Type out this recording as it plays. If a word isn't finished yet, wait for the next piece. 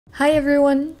Hi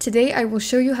everyone! Today I will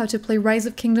show you how to play Rise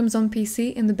of Kingdoms on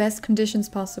PC in the best conditions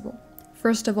possible.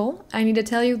 First of all, I need to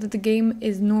tell you that the game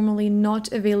is normally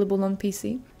not available on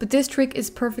PC, but this trick is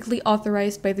perfectly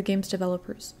authorized by the game's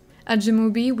developers. At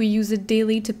JeuMobi, we use it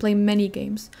daily to play many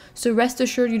games, so rest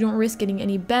assured you don't risk getting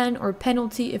any ban or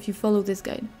penalty if you follow this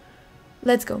guide.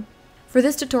 Let's go! For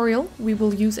this tutorial, we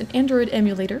will use an Android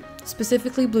emulator,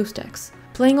 specifically Bluestacks.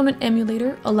 Playing on an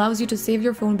emulator allows you to save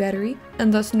your phone battery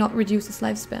and thus not reduce its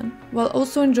lifespan, while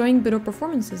also enjoying better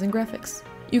performances and graphics.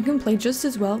 You can play just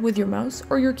as well with your mouse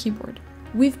or your keyboard.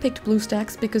 We've picked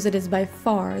Bluestacks because it is by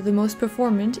far the most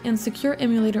performant and secure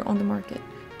emulator on the market.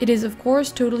 It is of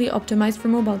course totally optimized for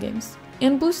mobile games,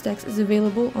 and Bluestacks is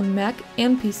available on Mac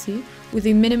and PC with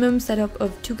a minimum setup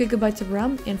of 2 GB of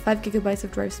RAM and 5 GB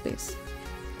of drive space.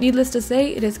 Needless to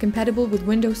say, it is compatible with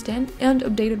Windows 10 and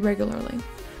updated regularly.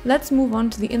 Let's move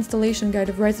on to the installation guide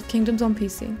of Rise of Kingdoms on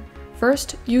PC.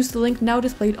 First, use the link now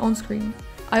displayed on screen.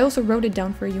 I also wrote it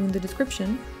down for you in the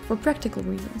description for practical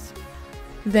reasons.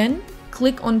 Then,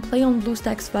 click on Play on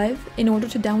Bluestacks 5 in order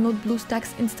to download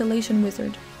Bluestacks installation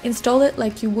wizard. Install it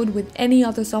like you would with any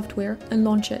other software and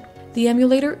launch it. The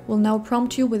emulator will now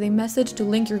prompt you with a message to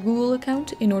link your Google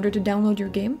account in order to download your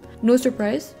game. No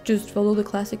surprise, just follow the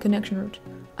classic connection route.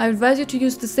 I advise you to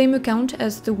use the same account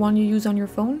as the one you use on your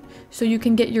phone, so you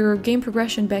can get your game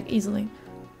progression back easily.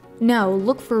 Now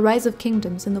look for Rise of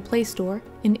Kingdoms in the Play Store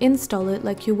and install it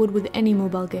like you would with any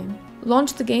mobile game.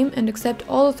 Launch the game and accept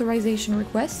all authorization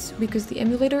requests because the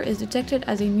emulator is detected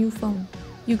as a new phone.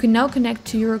 You can now connect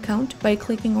to your account by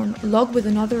clicking on Log with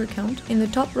another account in the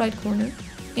top right corner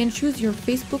and choose your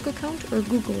Facebook account or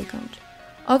Google account.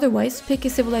 Otherwise, pick a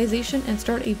civilization and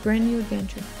start a brand new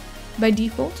adventure. By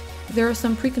default, there are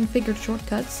some pre-configured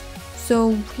shortcuts,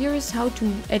 so here is how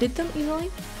to edit them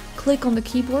easily. Click on the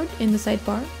keyboard in the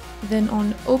sidebar, then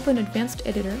on Open Advanced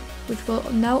Editor, which will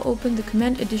now open the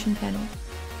Command Edition panel.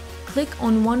 Click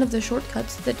on one of the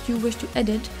shortcuts that you wish to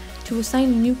edit to assign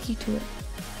a new key to it.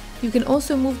 You can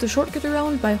also move the shortcut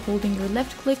around by holding your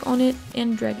left click on it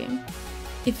and dragging.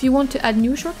 If you want to add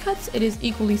new shortcuts, it is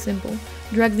equally simple.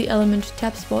 Drag the element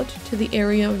tap spot to the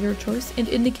area of your choice and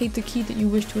indicate the key that you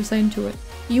wish to assign to it.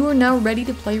 You are now ready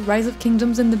to play Rise of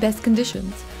Kingdoms in the best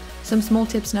conditions. Some small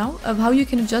tips now of how you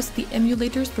can adjust the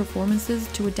emulator's performances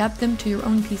to adapt them to your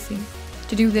own PC.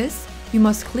 To do this, you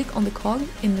must click on the cog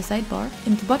in the sidebar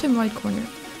in the bottom right corner.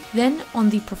 Then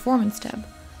on the Performance tab.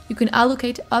 You can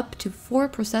allocate up to 4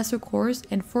 processor cores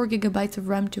and 4 GB of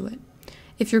RAM to it.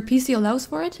 If your PC allows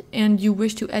for it, and you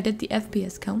wish to edit the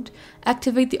FPS count,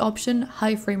 activate the option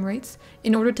High Frame Rates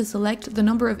in order to select the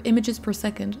number of images per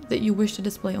second that you wish to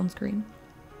display on screen.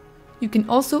 You can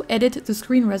also edit the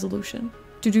screen resolution.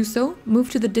 To do so,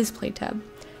 move to the Display tab.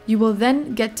 You will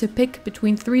then get to pick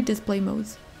between 3 display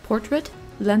modes: Portrait,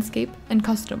 Landscape, and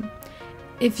Custom.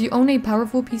 If you own a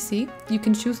powerful PC, you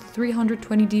can choose the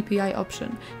 320 dpi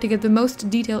option to get the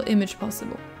most detailed image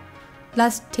possible.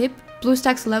 Last tip,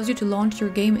 Bluestacks allows you to launch your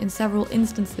game in several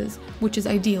instances, which is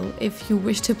ideal if you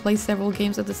wish to play several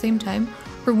games at the same time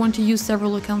or want to use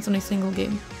several accounts on a single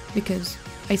game, because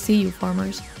I see you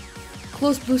farmers.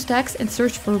 Close Bluestacks and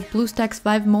search for Bluestacks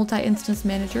 5 Multi-Instance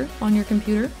Manager on your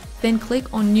computer, then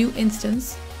click on New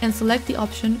Instance and select the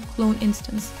option Clone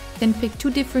Instance. Then pick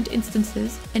 2 different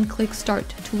instances and click Start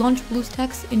to launch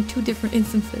Bluestacks in 2 different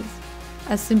instances.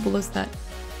 As simple as that.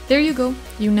 There you go,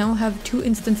 you now have 2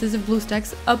 instances of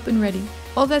Bluestacks up and ready.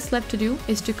 All that's left to do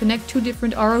is to connect 2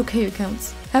 different ROK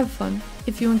accounts. Have fun!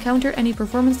 If you encounter any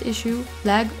performance issue,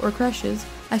 lag, or crashes,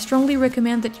 I strongly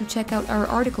recommend that you check out our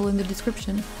article in the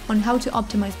description on how to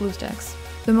optimize Bluestacks.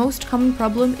 The most common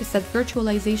problem is that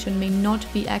virtualization may not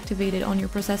be activated on your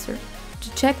processor.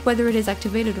 To check whether it is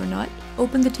activated or not,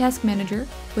 open the Task Manager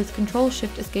with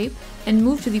Ctrl-Shift-Escape and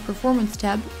move to the Performance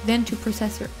tab, then to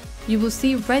Processor. You will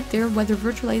see right there whether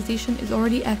virtualization is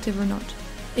already active or not.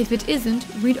 If it isn't,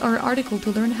 read our article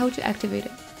to learn how to activate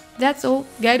it. That's all,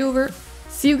 guide over.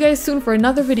 See you guys soon for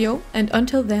another video, and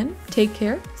until then, take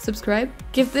care, subscribe,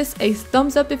 give this a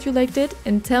thumbs up if you liked it,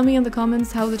 and tell me in the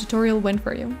comments how the tutorial went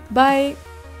for you. Bye!